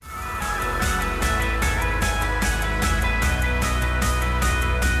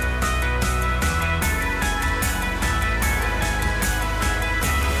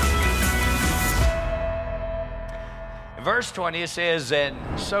verse 20, it says,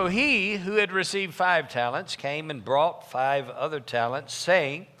 "And so he who had received 5 talents came and brought 5 other talents,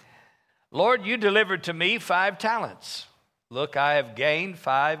 saying, Lord, you delivered to me 5 talents. Look, I have gained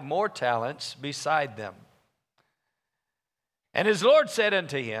 5 more talents beside them. And his Lord said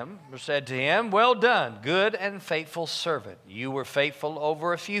to him, Well done, good and faithful servant. You were faithful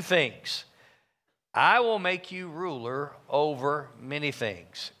over a few things. I will make you ruler over many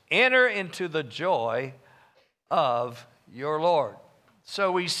things. Enter into the joy of your Lord."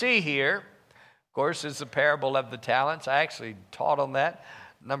 So we see here, of course, it's the parable of the talents. I actually taught on that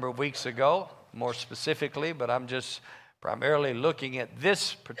a number of weeks ago, more specifically, but I'm just primarily looking at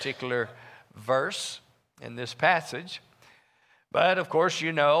this particular verse in this passage. But, of course,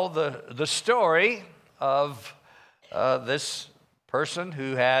 you know the story of this person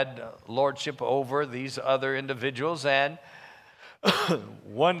who had lordship over these other individuals, and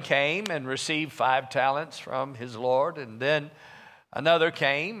one came and received 5 talents from his Lord, and then another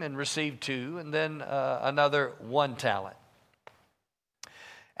came and received 2, and then another 1 talent.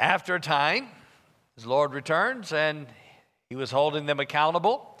 After a time, his Lord returns, and he was holding them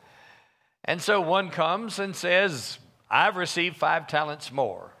accountable. And so one comes and says, I've received 5 talents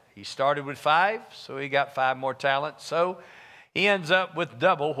more. He started with 5, so he got 5 more talents. So he ends up with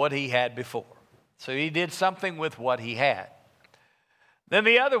double what he had before. So he did something with what he had. Then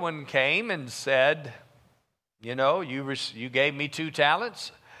the other one came and said, you gave me 2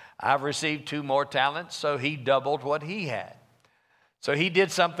 talents. I've received 2 more talents. So he doubled what he had. So he did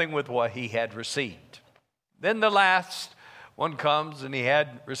something with what he had received. Then the last one comes and he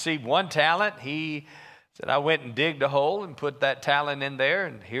had received 1 talent. He said, I went and digged a hole and put that talent in there,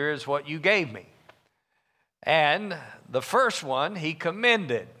 and here's what you gave me. And the first one he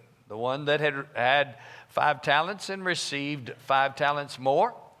commended, the one that had 5 talents and received 5 talents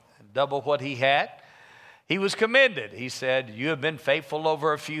more, double what he had. He was commended. He said, you have been faithful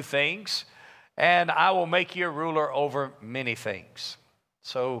over a few things, and I will make you a ruler over many things.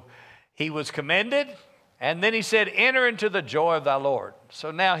 So he was commended, and then he said, enter into the joy of thy Lord.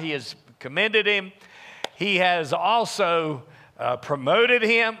 So now he has commended him. He has also promoted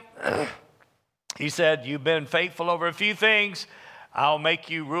him. He said, you've been faithful over a few things. I'll make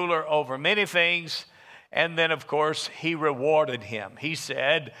you ruler over many things. And then, of course, he rewarded him. He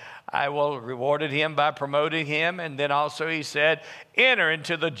said, I will rewarded him by promoting him. And then also he said, enter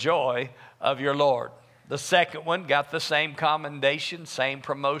into the joy of your Lord. The second one got the same commendation, same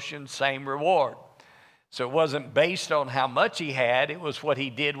promotion, same reward. So it wasn't based on how much he had. It was what he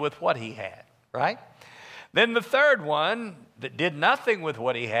did with what he had, right? Then the third one that did nothing with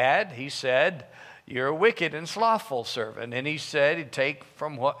what he had, he said, you're a wicked and slothful servant. And he said he'd take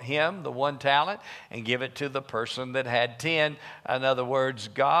from him the 1 talent and give it to the person that had 10. In other words,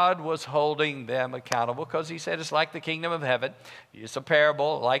 God was holding them accountable because he said it's like the kingdom of heaven. It's a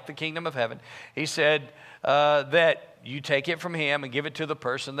parable like the kingdom of heaven. He said that you take it from him and give it to the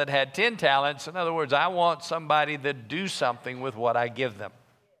person that had 10 talents. In other words, I want somebody that do something with what I give them.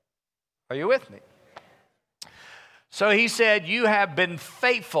 Are you with me? So he said, you have been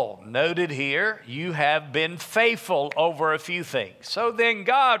faithful. Noted here, you have been faithful over a few things. So then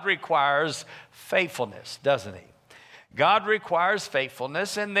God requires faithfulness, doesn't he? God requires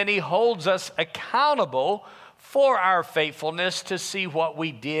faithfulness, and then he holds us accountable for our faithfulness to see what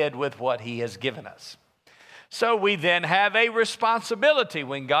we did with what he has given us. So we then have a responsibility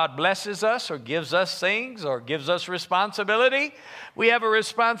when God blesses us or gives us things or gives us responsibility. We have a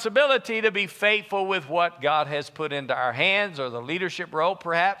responsibility to be faithful with what God has put into our hands, or the leadership role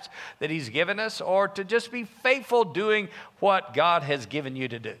perhaps that he's given us, or to just be faithful doing what God has given you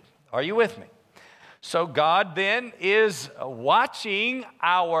to do. Are you with me? So God then is watching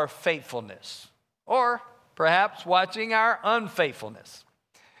our faithfulness, or perhaps watching our unfaithfulness.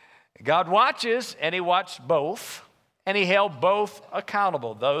 God watches, and he watched both, and he held both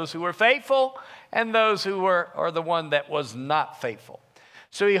accountable, those who were faithful and those who or the one that was not faithful.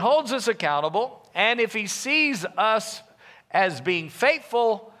 So he holds us accountable, and if he sees us as being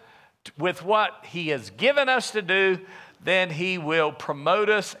faithful with what he has given us to do, then he will promote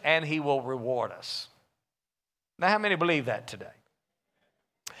us and he will reward us. Now, how many believe that today?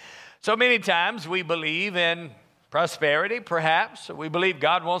 So many times we believe in prosperity, perhaps. We believe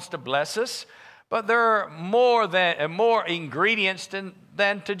God wants to bless us, but there are more ingredients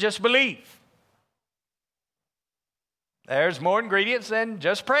than to just believe. There's more ingredients than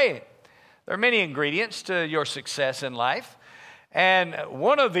just praying. There are many ingredients to your success in life, and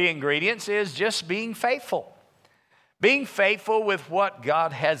one of the ingredients is just being faithful. Being faithful with what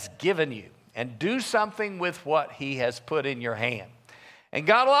God has given you, and do something with what he has put in your hand. And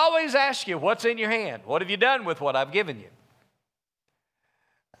God will always ask you, what's in your hand? What have you done with what I've given you?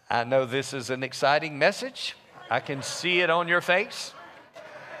 I know this is an exciting message. I can see it on your face.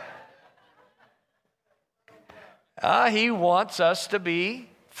 He wants us to be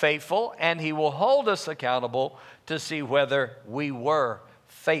faithful, and he will hold us accountable to see whether we were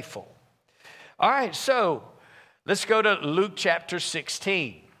faithful. All right, so let's go to Luke chapter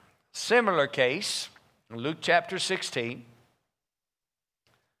 16. Similar case, Luke chapter 16.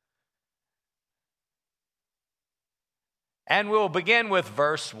 And we'll begin with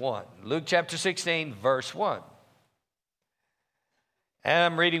verse 1. Luke chapter 16, verse 1.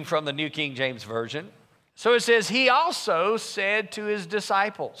 And I'm reading from the New King James Version. So it says, he also said to his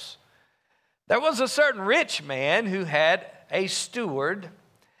disciples, there was a certain rich man who had a steward,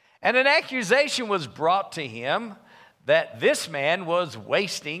 and an accusation was brought to him that this man was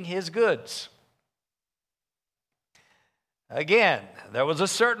wasting his goods. Again, there was a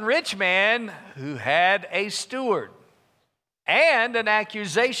certain rich man who had a steward, and an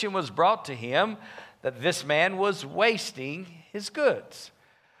accusation was brought to him that this man was wasting his goods.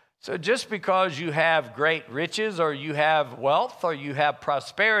 So just because you have great riches or you have wealth or you have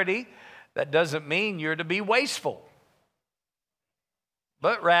prosperity, that doesn't mean you're to be wasteful.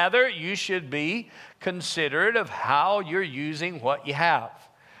 But rather, you should be considerate of how you're using what you have.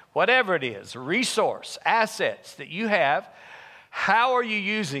 Whatever it is, resource, assets that you have, how are you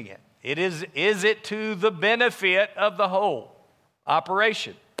using it? Is it to the benefit of the whole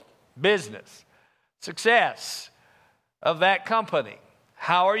operation, business, success of that company?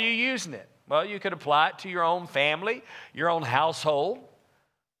 How are you using it? Well, you could apply it to your own family, your own household.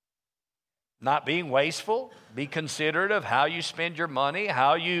 Not being wasteful, be considerate of how you spend your money,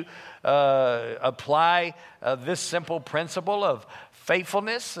 how you apply this simple principle of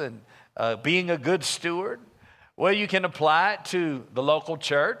faithfulness and being a good steward. Well, you can apply it to the local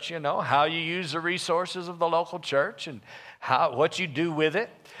church, how you use the resources of the local church and what you do with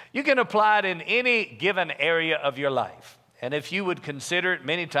it. You can apply it in any given area of your life. And if you would consider it,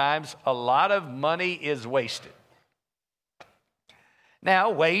 many times a lot of money is wasted.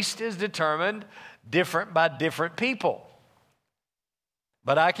 Now, waste is determined different by different people.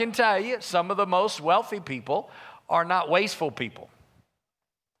 But I can tell you, some of the most wealthy people are not wasteful people.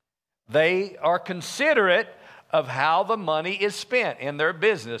 They are considerate of how the money is spent in their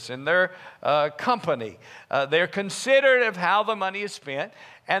business, in their company. They're considerate of how the money is spent,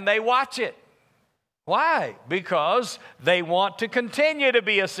 and they watch it. Why? Because they want to continue to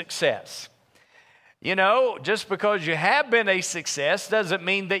be a success. Just because you have been a success doesn't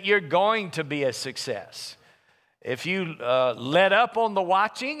mean that you're going to be a success. If you let up on the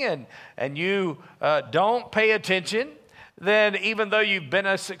watching and you don't pay attention, then even though you've been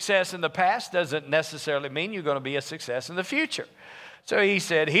a success in the past, doesn't necessarily mean you're going to be a success in the future. So he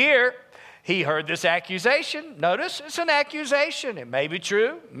said here, he heard this accusation. Notice, it's an accusation. It may be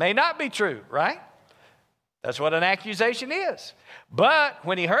true, may not be true, right? That's what an accusation is. But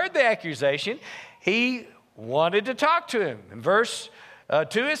when he heard the accusation, he wanted to talk to him. In verse 2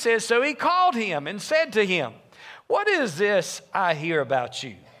 it says, so he called him and said to him, what is this I hear about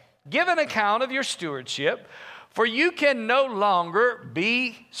you? Give an account of your stewardship, for you can no longer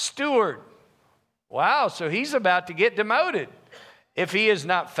be steward. Wow, so he's about to get demoted. If he is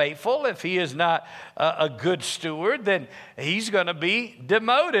not faithful, if he is not a good steward, then he's going to be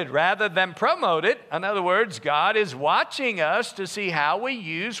demoted rather than promoted. In other words, God is watching us to see how we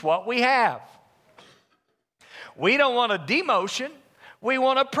use what we have. We don't want a demotion, we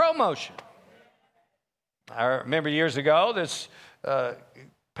want a promotion. I remember years ago, this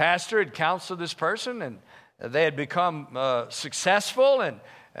pastor had counseled this person, and they had become successful.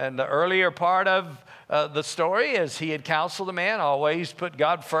 And the earlier part of the story is he had counseled the man, always put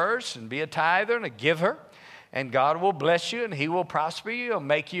God first and be a tither and a giver. And God will bless you and he will prosper you and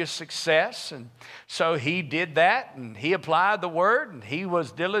make you a success. And so he did that and he applied the word and he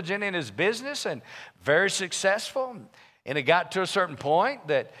was diligent in his business and very successful. And it got to a certain point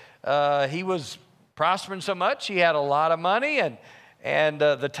that he was prospering so much, he had a lot of money and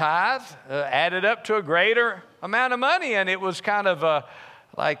the tithe added up to a greater amount of money. And it was kind of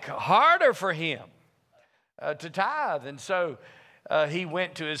like harder for him to tithe. And so he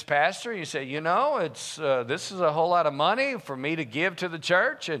went to his pastor. He said, this is a whole lot of money for me to give to the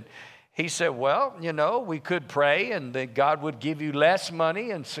church. And he said, well, we could pray and then God would give you less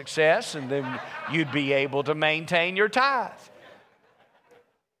money and success and then you'd be able to maintain your tithe.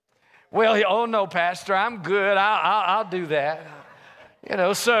 Well, oh no, Pastor, I'm good. I'll do that.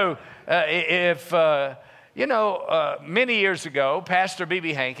 Many years ago, Pastor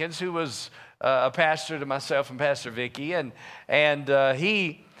B.B. Hankins, who was a pastor to myself and Pastor Vicki, and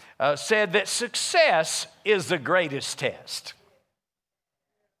he said that success is the greatest test.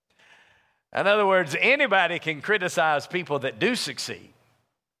 In other words, anybody can criticize people that do succeed.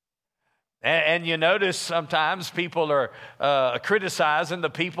 And you notice sometimes people are criticizing the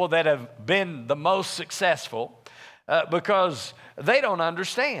people that have been the most successful because they don't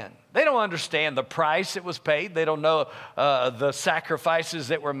understand. They don't understand the price that was paid. They don't know the sacrifices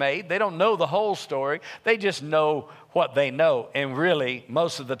that were made. They don't know the whole story. They just know what they know, and really,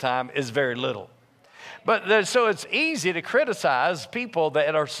 most of the time, is very little. But so it's easy to criticize people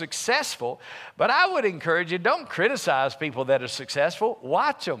that are successful, but I would encourage you, don't criticize people that are successful.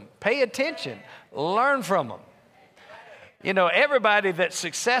 Watch them, pay attention, learn from them. You know, everybody that's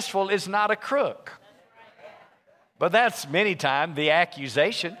successful is not a crook. But that's many times the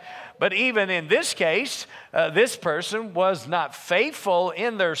accusation. But even in this case, this person was not faithful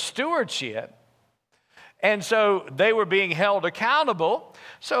in their stewardship. And so they were being held accountable.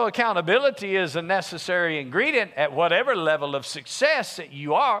 So accountability is a necessary ingredient at whatever level of success that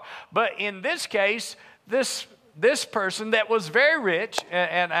you are. But in this case, this person that was very rich,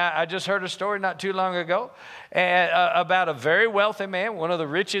 and I just heard a story not too long ago about a very wealthy man, one of the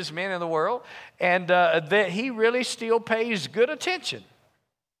richest men in the world, and that he really still pays good attention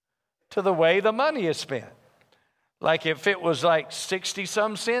to the way the money is spent. Like if it was like 60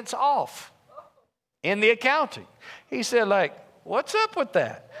 some cents off in the accounting. He said, like, what's up with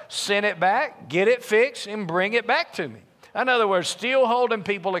that? Send it back, get it fixed, and bring it back to me. In other words, still holding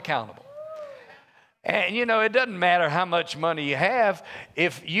people accountable. And, you know, it doesn't matter how much money you have.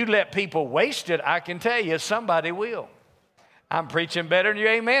 If you let people waste it, I can tell you, somebody will. I'm preaching better than you,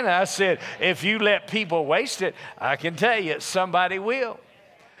 amen. I said, if you let people waste it, I can tell you, somebody will.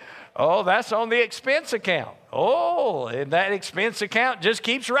 Oh, that's on the expense account. Oh, and that expense account just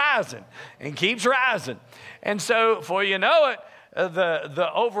keeps rising and keeps rising. And so, before you know it, the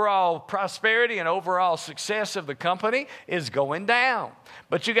overall prosperity and overall success of the company is going down.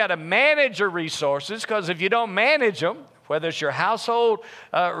 But you got to manage your resources, because if you don't manage them, whether it's your household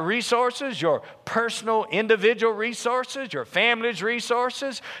resources, your personal individual resources, your family's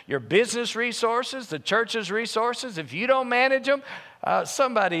resources, your business resources, the church's resources, if you don't manage them,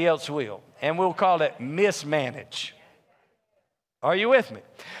 somebody else will. And we'll call it mismanage. Are you with me?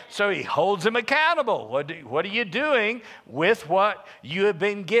 So he holds them accountable. What are you doing with what you have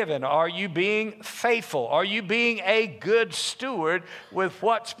been given? Are you being faithful? Are you being a good steward with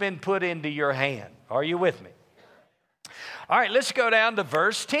what's been put into your hand? Are you with me? All right, let's go down to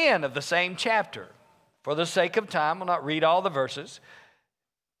verse 10 of the same chapter. For the sake of time, we'll not read all the verses.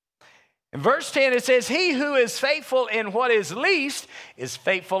 In verse 10, it says, "He who is faithful in what is least is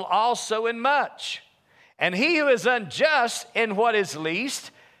faithful also in much. And he who is unjust in what is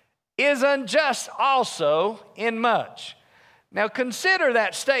least is unjust also in much." Now consider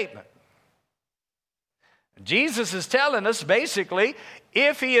that statement. Jesus is telling us basically,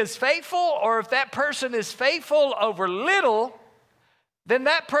 if he is faithful, or if that person is faithful over little, then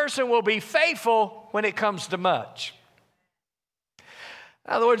that person will be faithful when it comes to much.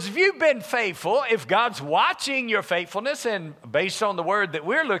 In other words, if you've been faithful, if God's watching your faithfulness, and based on the word that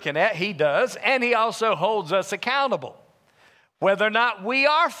we're looking at, he does, and he also holds us accountable, whether or not we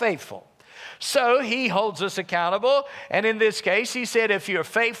are faithful. So he holds us accountable, and in this case, he said, if you're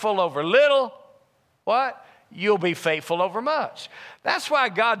faithful over little, what? You'll be faithful over much. That's why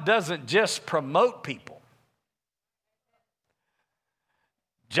God doesn't just promote people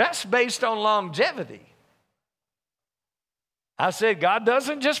just based on longevity. I said God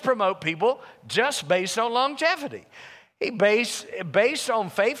doesn't just promote people just based on longevity. He based on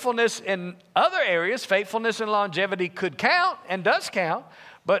faithfulness in other areas. Faithfulness and longevity could count and does count,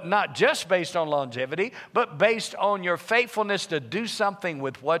 but not just based on longevity, but based on your faithfulness to do something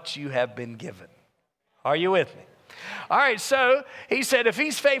with what you have been given. Are you with me? All right, so he said if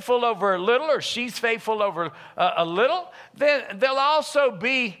he's faithful over a little, or she's faithful over a little, then they'll also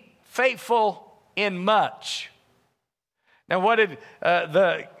be faithful in much. Now, what did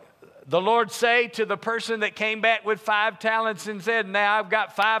the Lord say to the person that came back with 5 talents and said, now I've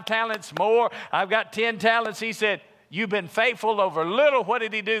got 5 talents more, I've got 10 talents? He said, you've been faithful over little. What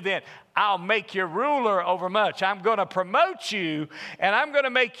did he do then? I'll make you ruler over much. I'm going to promote you, and I'm going to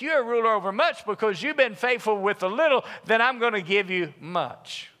make you a ruler over much because you've been faithful with a little. Then I'm going to give you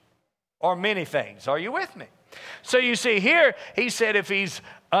much, or many things. Are you with me? So you see here, he said if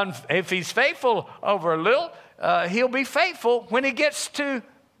he's faithful over a little, he'll be faithful when he gets to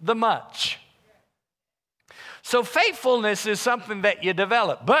the much. So faithfulness is something that you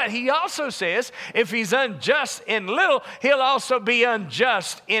develop. But he also says if he's unjust in little, he'll also be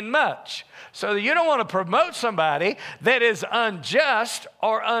unjust in much. So you don't want to promote somebody that is unjust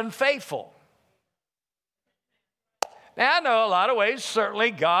or unfaithful. Now, I know a lot of ways,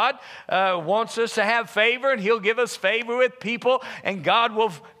 certainly God wants us to have favor, and He'll give us favor with people, and God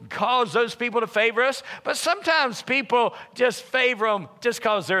will cause those people to favor us. But sometimes people just favor them just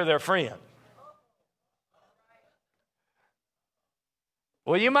because they're their friend.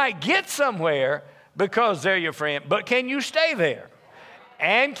 Well, you might get somewhere because they're your friend, but can you stay there?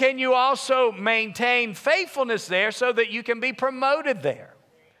 And can you also maintain faithfulness there so that you can be promoted there?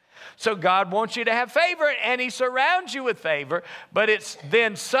 So God wants you to have favor, and He surrounds you with favor, but it's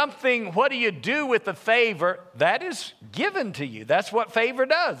then something, what do you do with the favor that is given to you? That's what favor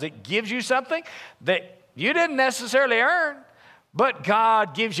does. It gives you something that you didn't necessarily earn, but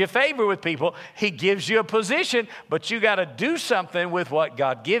God gives you favor with people. He gives you a position, but you got to do something with what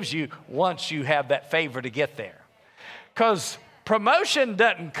God gives you once you have that favor to get there. Because promotion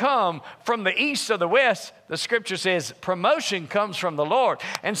doesn't come from the east or the west. The scripture says promotion comes from the Lord.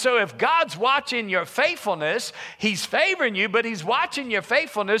 And so if God's watching your faithfulness, He's favoring you, but He's watching your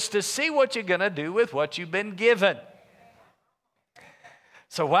faithfulness to see what you're going to do with what you've been given.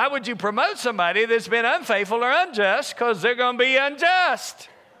 So why would you promote somebody that's been unfaithful or unjust? Because they're going to be unjust.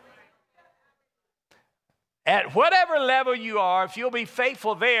 At whatever level you are, if you'll be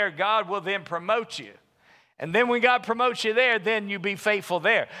faithful there, God will then promote you. And then when God promotes you there, then you be faithful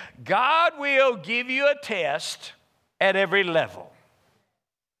there. God will give you a test at every level.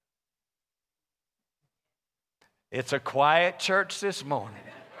 It's a quiet church this morning.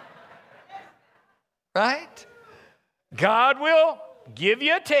 Right? God will give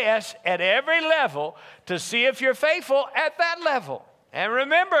you a test at every level to see if you're faithful at that level. And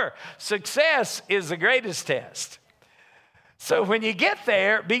remember, success is the greatest test. So when you get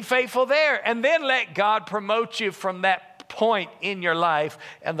there, be faithful there, and then let God promote you from that point in your life,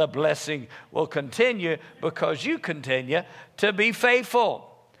 and the blessing will continue because you continue to be faithful.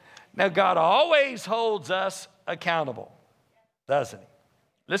 Now, God always holds us accountable, doesn't He?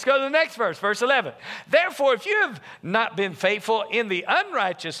 Let's go to the next verse, verse 11. Therefore, if you have not been faithful in the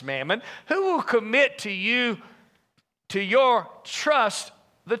unrighteous mammon, who will commit to you, to your trust,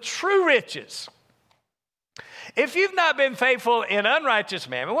 the true riches? If you've not been faithful in unrighteous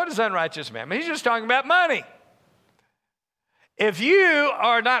mammon, what is unrighteous mammon? He's just talking about money. If you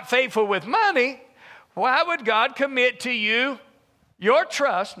are not faithful with money, why would God commit to you your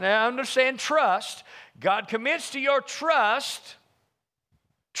trust? Now, understand trust. God commits to your trust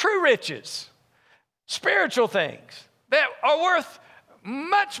true riches, spiritual things that are worth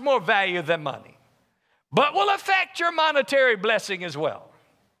much more value than money, but will affect your monetary blessing as well.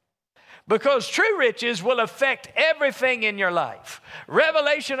 Because true riches will affect everything in your life.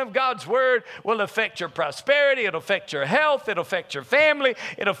 Revelation of God's Word will affect your prosperity. It'll affect your health. It'll affect your family.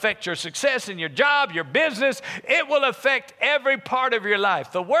 It'll affect your success in your job, your business. It will affect every part of your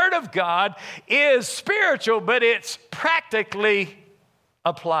life. The Word of God is spiritual, but it's practically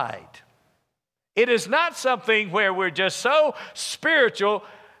applied. It is not something where we're just so spiritual,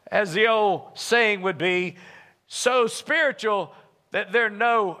 as the old saying would be, so spiritual that they're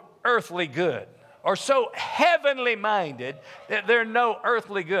no earthly good, or so heavenly minded that they're no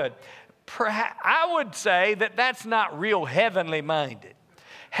earthly good. Perhaps, I would say that that's not real heavenly minded.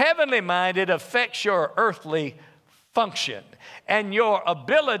 Heavenly minded affects your earthly function and your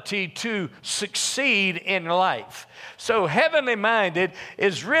ability to succeed in life. So heavenly minded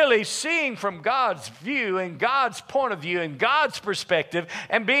is really seeing from God's view and God's point of view and God's perspective,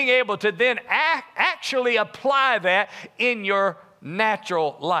 and being able to then actually apply that in your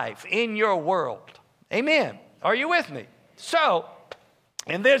natural life, in your world. Amen. Are you with me? So,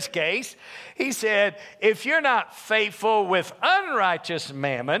 in this case, he said, if you're not faithful with unrighteous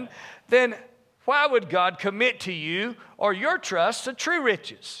mammon, then why would God commit to you or your trust to true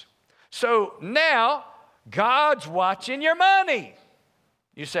riches? So now, God's watching your money.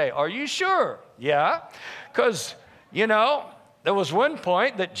 You say, are you sure? Yeah. Because, there was one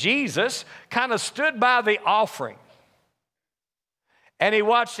point that Jesus kind of stood by the offering. And He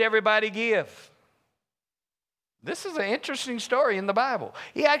watched everybody give. This is an interesting story in the Bible.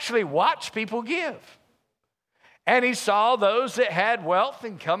 He actually watched people give. And He saw those that had wealth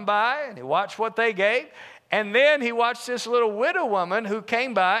and come by, and He watched what they gave. And then He watched this little widow woman who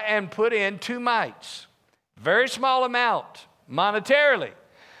came by and put in 2 mites. Very small amount monetarily.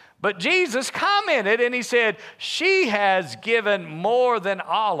 But Jesus commented and He said, she has given more than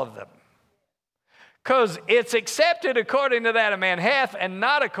all of them. Because it's accepted according to that a man hath, and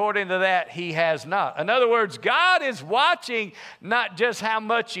not according to that he has not. In other words, God is watching not just how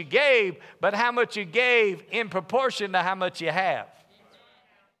much you gave, but how much you gave in proportion to how much you have.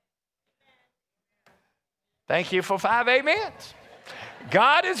 Thank you for 5 amens.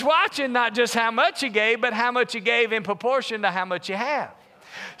 God is watching not just how much you gave, but how much you gave in proportion to how much you have.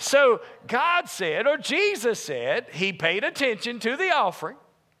 So God said, or Jesus said, he paid attention to the offering.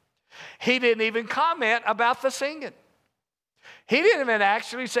 He didn't even comment about the singing. He didn't even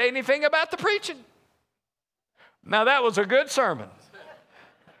actually say anything about the preaching. Now that was a good sermon.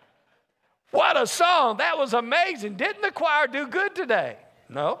 What a song. That was amazing. Didn't the choir do good today?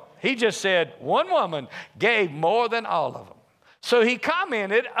 No. He just said one woman gave more than all of them. So he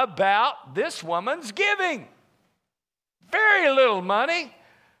commented about this woman's giving. Very little money,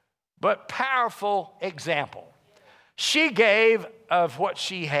 but powerful example. She gave of what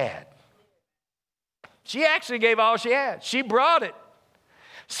she had. She actually gave all she had. She brought it.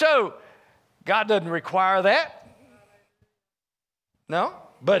 So God doesn't require that. No,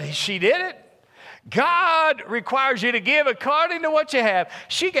 but she did it. God requires you to give according to what you have.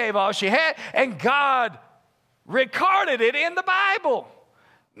 She gave all she had, and God recorded it in the Bible.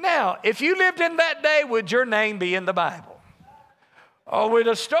 Now, if you lived in that day, would your name be in the Bible? Or would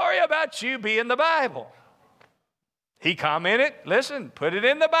a story about you be in the Bible? He commented, listen, put it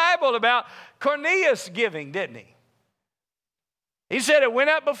in the Bible about Cornelius giving, didn't he? He said it went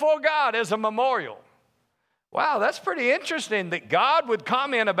up before God as a memorial. Wow, that's pretty interesting that God would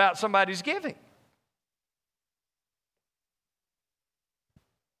comment about somebody's giving.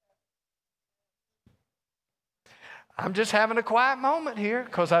 I'm just having a quiet moment here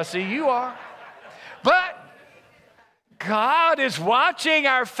because I see you are. But God is watching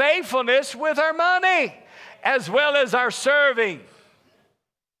our faithfulness with our money as well as our serving.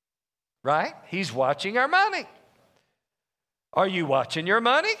 Right? He's watching our money. Are you watching your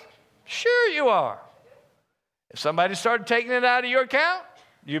money? Sure you are. If somebody started taking it out of your account,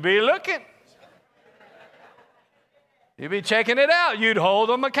 you'd be looking. You'd be checking it out. You'd hold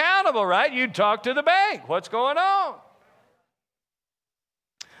them accountable, right? You'd talk to the bank. What's going on?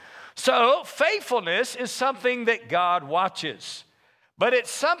 So faithfulness is something that God watches, but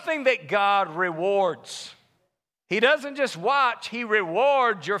it's something that God rewards. He doesn't just watch, he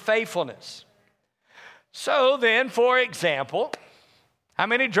rewards your faithfulness. So then, for example, how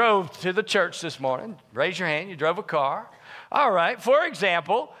many drove to the church this morning? Raise your hand, you drove a car. All right, for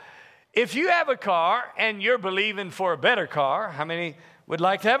example, if you have a car and you're believing for a better car, how many would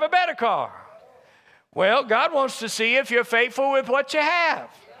like to have a better car? Well, God wants to see if you're faithful with what you have.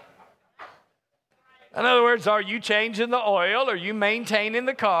 In other words, are you changing the oil? Are you maintaining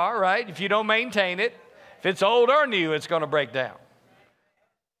the car, right? If you don't maintain it, if it's old or new, it's going to break down.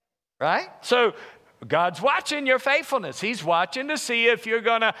 Right? So God's watching your faithfulness. He's watching to see if you're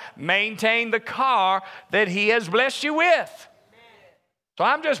going to maintain the car that he has blessed you with. So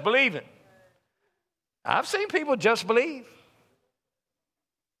I'm just believing. I've seen people just believe.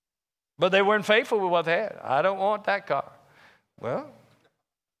 But they weren't faithful with what they had. I don't want that car. Well,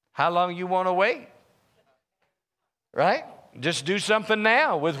 how long you want to wait? Right? Just do something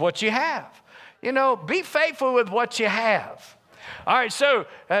now with what you have. You know, be faithful with what you have. All right, so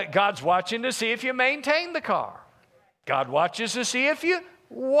God's watching to see if you maintain the car. God watches to see if you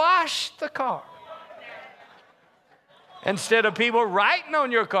wash the car. Instead of people writing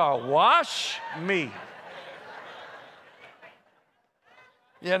on your car, wash me.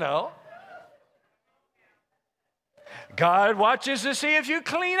 You know. God watches to see if you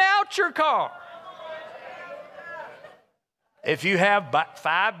clean out your car. If you have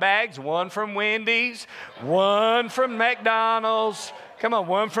 5 bags, one from Wendy's, one from McDonald's, come on,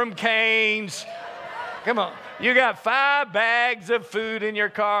 one from Cane's, come on. You got 5 bags of food in your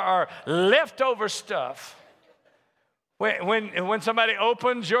car or leftover stuff. When somebody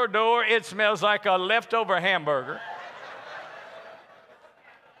opens your door, it smells like a leftover hamburger.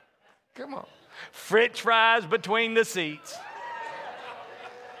 Come on. French fries between the seats.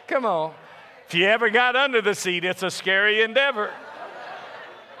 Come on. If you ever got under the seat, it's a scary endeavor.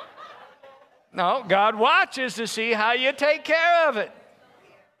 No, God watches to see how you take care of it.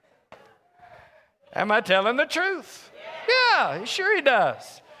 Am I telling the truth? Yeah, sure he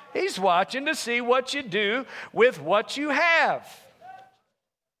does. He's watching to see what you do with what you have.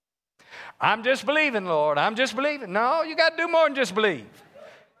 I'm just believing, Lord. I'm just believing. No, you got to do more than just believe.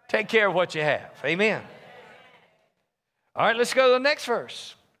 Take care of what you have. Amen. All right, let's go to the next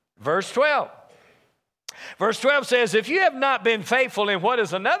verse. Verse 12. Verse 12 says, if you have not been faithful in what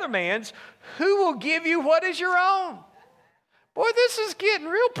is another man's, who will give you what is your own? Boy, this is getting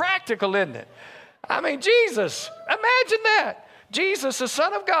real practical, isn't it? I mean, Jesus, imagine that. Jesus, the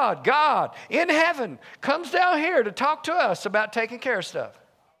Son of God, God in heaven, comes down here to talk to us about taking care of stuff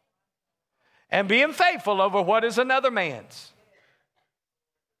and being faithful over what is another man's.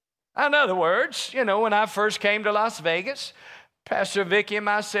 In other words, you know, when I first came to Las Vegas, Pastor Vicki and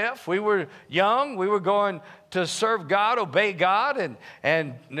myself, we were young. We were going to serve God, obey God,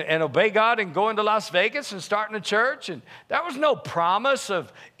 and obey God and going to Las Vegas and starting a church. And there was no promise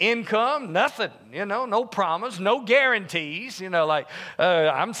of income, nothing, no promise, no guarantees.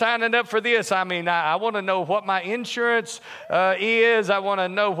 I'm signing up for this. I mean, I want to know what my insurance is. I want to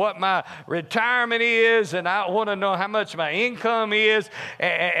know what my retirement is, and I want to know how much my income is.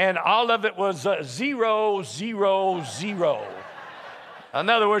 And all of it was 0, 0, 0. In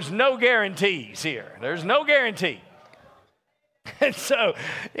other words, no guarantees here. There's no guarantee. And so,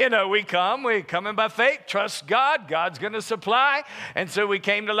 we come in by faith, trust God. God's going to supply. And so we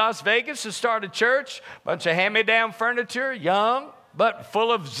came to Las Vegas to start a church, bunch of hand-me-down furniture, young, but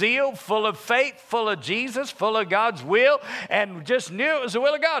full of zeal, full of faith, full of Jesus, full of God's will, and just knew it was the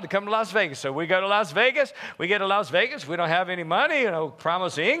will of God to come to Las Vegas. So we go to Las Vegas. We get to Las Vegas. We don't have any money,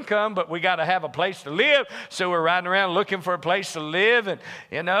 promise of income, but we got to have a place to live. So we're riding around looking for a place to live, and,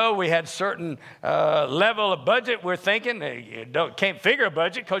 we had certain level of budget. We're thinking, you can't figure a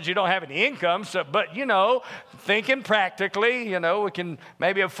budget because you don't have any income, but, thinking practically, we can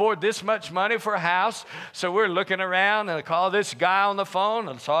maybe afford this much money for a house. So we're looking around, and I call this guy on the phone.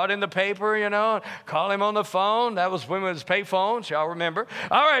 I saw it in the paper, call him on the phone. That was when it was pay phones, y'all remember.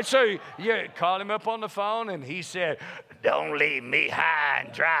 All right, so you call him up on the phone, and he said, "Don't leave me high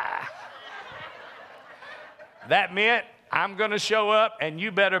and dry." That meant, I'm going to show up, and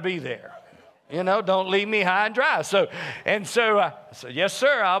you better be there. Don't leave me high and dry. So I said, "Yes,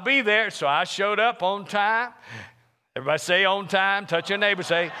 sir, I'll be there." So I showed up on time. Everybody say on time. Touch your neighbor,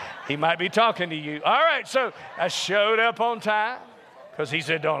 say, he might be talking to you. All right, so I showed up on time because he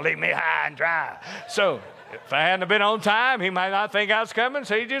said, "Don't leave me high and dry." So if I hadn't been on time, he might not think I was coming,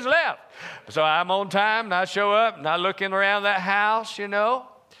 so he just left. So I'm on time, and I show up, and I'm looking around that house,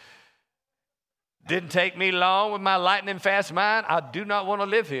 Didn't take me long with my lightning fast mind. I do not want to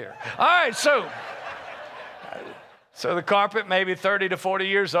live here. All right, so the carpet maybe 30 to 40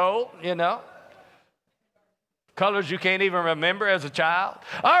 years old, Colors you can't even remember as a child.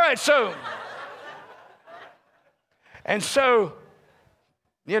 All right, so I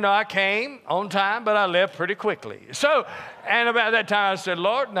came on time, but I left pretty quickly. So, and about that time I said,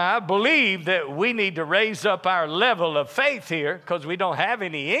 "Lord, now I believe that we need to raise up our level of faith here because we don't have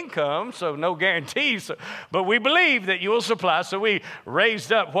any income, so no guarantees. But we believe that you will supply." So we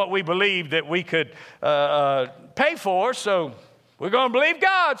raised up what we believed that we could pay for. So we're going to believe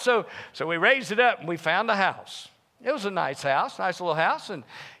God. So we raised it up, and we found a house. It was a nice house, nice little house, and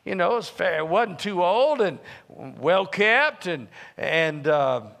it was fair. It wasn't too old and well kept, and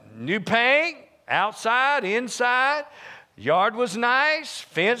new paint outside, inside. Yard was nice,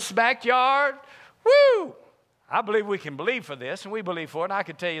 fenced backyard. Woo! I believe we can believe for this, and we believe for it. And I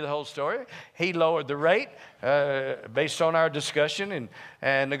could tell you the whole story. He lowered the rate based on our discussion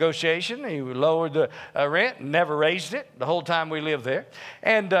and negotiation. He lowered the rent, never raised it the whole time we lived there.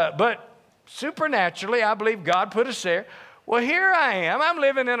 But supernaturally, I believe God put us there. Well, here I am. I'm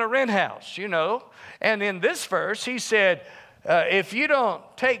living in a rent house, And in this verse, he said, if you don't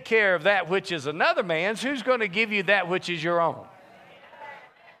take care of that which is another man's, who's going to give you that which is your own?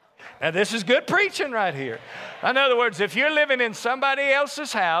 Now, this is good preaching right here. In other words, if you're living in somebody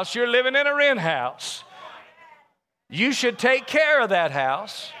else's house, you're living in a rent house, you should take care of that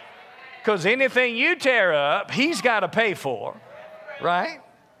house because anything you tear up, he's got to pay for, right?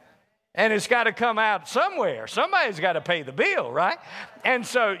 And it's got to come out somewhere. Somebody's got to pay the bill, right? And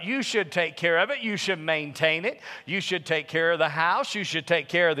so you should take care of it. You should maintain it. You should take care of the house. You should take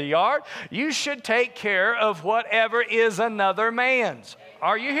care of the yard. You should take care of whatever is another man's.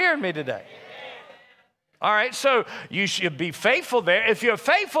 Are you hearing me today? All right, so you should be faithful there. If you're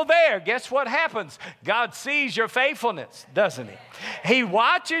faithful there, guess what happens? God sees your faithfulness, doesn't he? He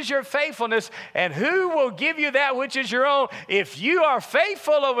watches your faithfulness, and who will give you that which is your own? If you are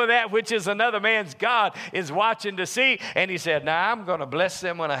faithful over that which is another man's, God is watching to see. And he said, "Now I'm going to bless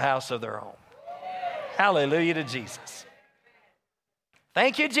them with a house of their own." Hallelujah to Jesus.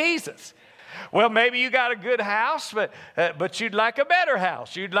 Thank you, Jesus. Well, maybe you got a good house, but you'd like a better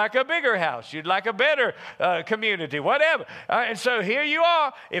house. You'd like a bigger house. You'd like a better community, whatever. And so here you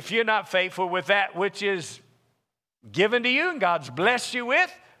are. If you're not faithful with that which is given to you and God's blessed you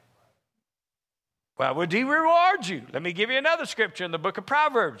with, why would he reward you? Let me give you another scripture in the book of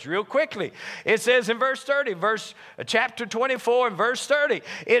Proverbs real quickly. It says in verse 30, chapter 24 and verse 30,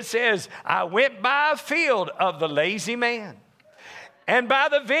 it says, "I went by a field of the lazy man, and by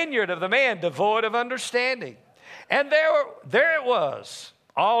the vineyard of the man devoid of understanding. And there it was,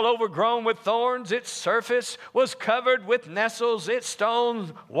 all overgrown with thorns. Its surface was covered with nettles. Its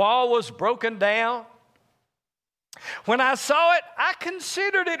stone wall was broken down. When I saw it, I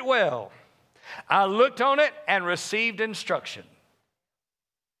considered it well. I looked on it and received instruction.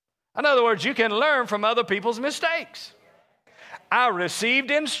 In other words, you can learn from other people's mistakes. I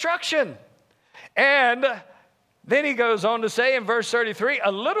received instruction. And then he goes on to say in verse 33,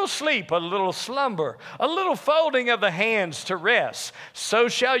 a little sleep, a little slumber, a little folding of the hands to rest. So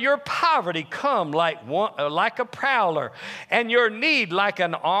shall your poverty come like a prowler, and your need like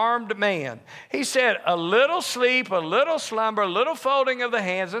an armed man. He said, a little sleep, a little slumber, a little folding of the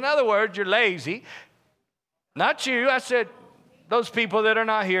hands. In other words, you're lazy. Not you. I said, those people that are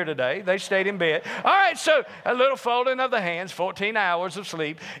not here today, they stayed in bed. All right, so a little folding of the hands, 14 hours of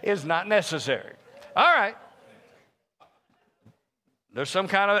sleep is not necessary. All right. There's some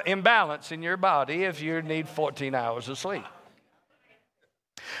kind of imbalance in your body if you need 14 hours of sleep.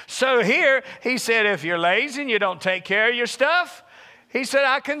 So here, he said, if you're lazy and you don't take care of your stuff, he said,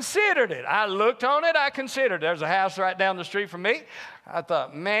 I considered it. I looked on it, I considered it. There's a house right down the street from me. I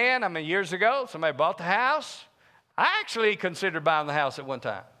thought, man, years ago, somebody bought the house. I actually considered buying the house at one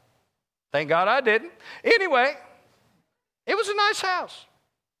time. Thank God I didn't. Anyway, it was a nice house.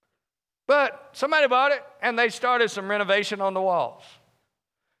 But somebody bought it, and they started some renovation on the walls.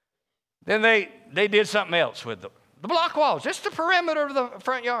 Then they did something else with the block walls, just the perimeter of the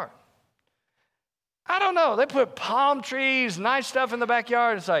front yard. I don't know. They put palm trees, nice stuff in the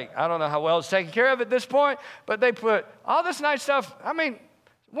backyard. It's like, I don't know how well it's taken care of at this point, but they put all this nice stuff.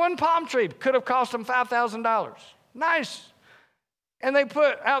 One palm tree could have cost them $5,000. Nice. And they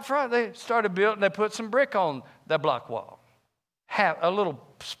put out front, they started building, they put some brick on the block wall, a little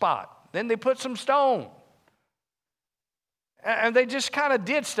spot. Then they put some stone. And they just kind of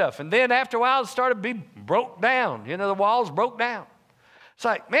did stuff. And then after a while, it started to be broke down. The walls broke down. It's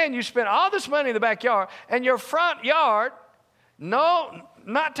like, man, you spent all this money in the backyard, and your front yard, no,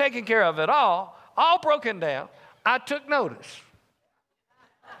 not taken care of at all broken down. I took notice.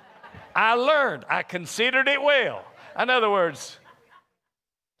 I learned. I considered it well. In other words,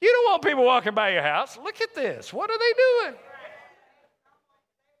 you don't want people walking by your house. Look at this. What are they doing?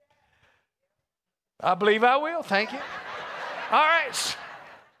 I believe I will. Thank you. All right.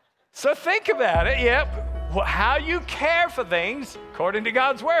 So think about it. Yep. How you care for things according to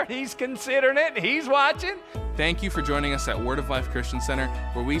God's word. He's considering it. He's watching. Thank you for joining us at Word of Life Christian Center,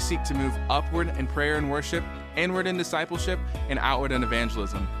 where we seek to move upward in prayer and worship, inward in discipleship, and outward in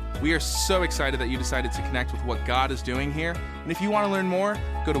evangelism. We are so excited that you decided to connect with what God is doing here. And if you want to learn more,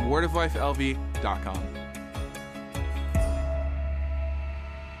 go to wordoflifelv.com.